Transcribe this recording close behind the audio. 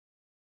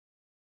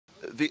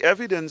The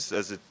evidence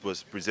as it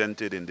was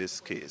presented in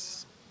this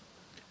case,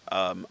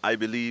 I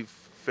believe,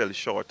 fell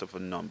short of a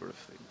number of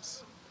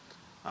things.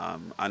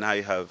 And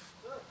I have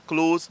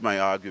closed my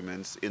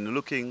arguments in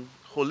looking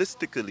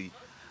holistically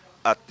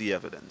at the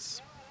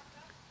evidence.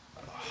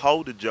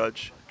 How the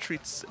judge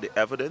treats the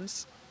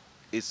evidence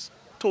is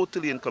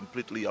totally and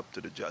completely up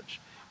to the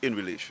judge in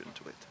relation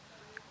to it.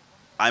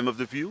 I'm of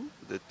the view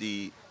that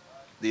the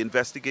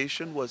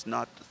investigation was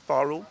not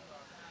thorough.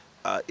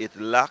 It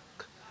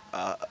lacked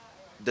uh,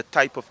 the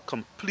type of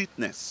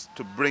completeness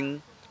to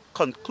bring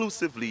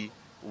conclusively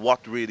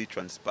what really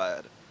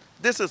transpired.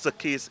 This is a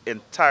case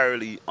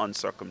entirely on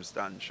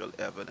circumstantial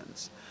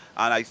evidence.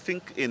 And I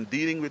think in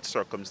dealing with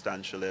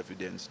circumstantial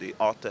evidence, they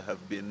ought to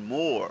have been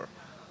more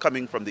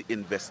coming from the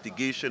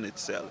investigation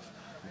itself,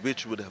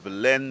 which would have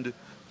lent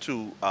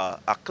to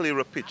a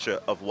clearer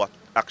picture of what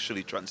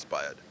actually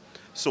transpired.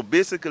 So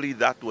basically,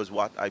 that was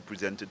what I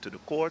presented to the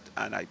court,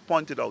 and I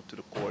pointed out to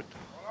the court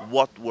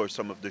what were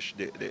some of the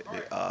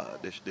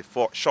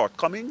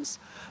shortcomings,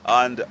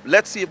 and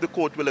let's see if the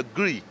court will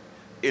agree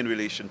in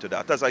relation to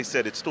that. As I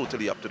said, it's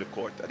totally up to the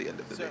court at the end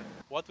of the Sir, day.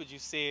 what would you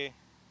say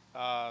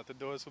to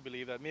those who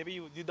believe that maybe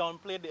you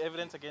downplayed the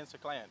evidence against your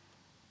client?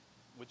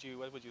 What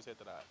would you say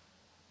to that?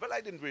 Well,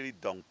 I didn't really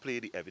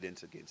downplay the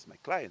evidence against my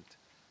client.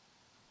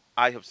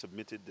 I have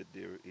submitted that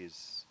there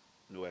is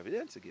no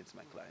evidence against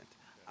my client,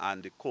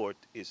 and the court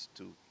is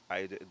to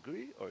either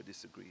agree or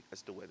disagree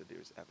as to whether there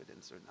is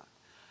evidence or not.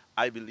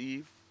 I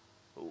believe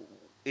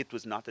it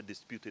was not a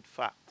disputed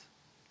fact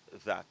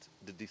that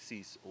the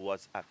deceased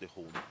was at the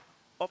home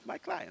of my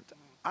client,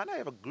 and I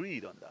have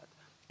agreed on that.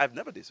 I've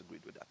never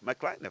disagreed with that. My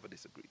client never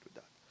disagreed with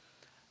that.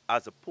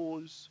 As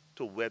opposed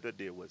to whether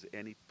there was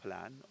any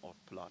plan or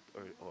plot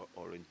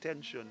or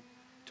intention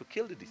to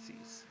kill the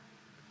deceased,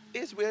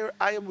 is where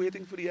I am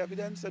waiting for the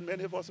evidence, and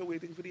many of us are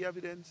waiting for the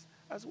evidence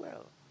as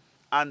well.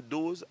 And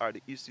those are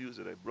the issues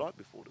that I brought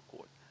before the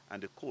court,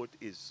 and the court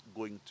is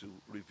going to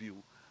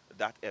review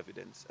that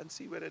evidence and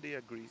see whether they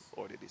agree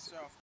or they disagree.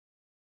 Sir, of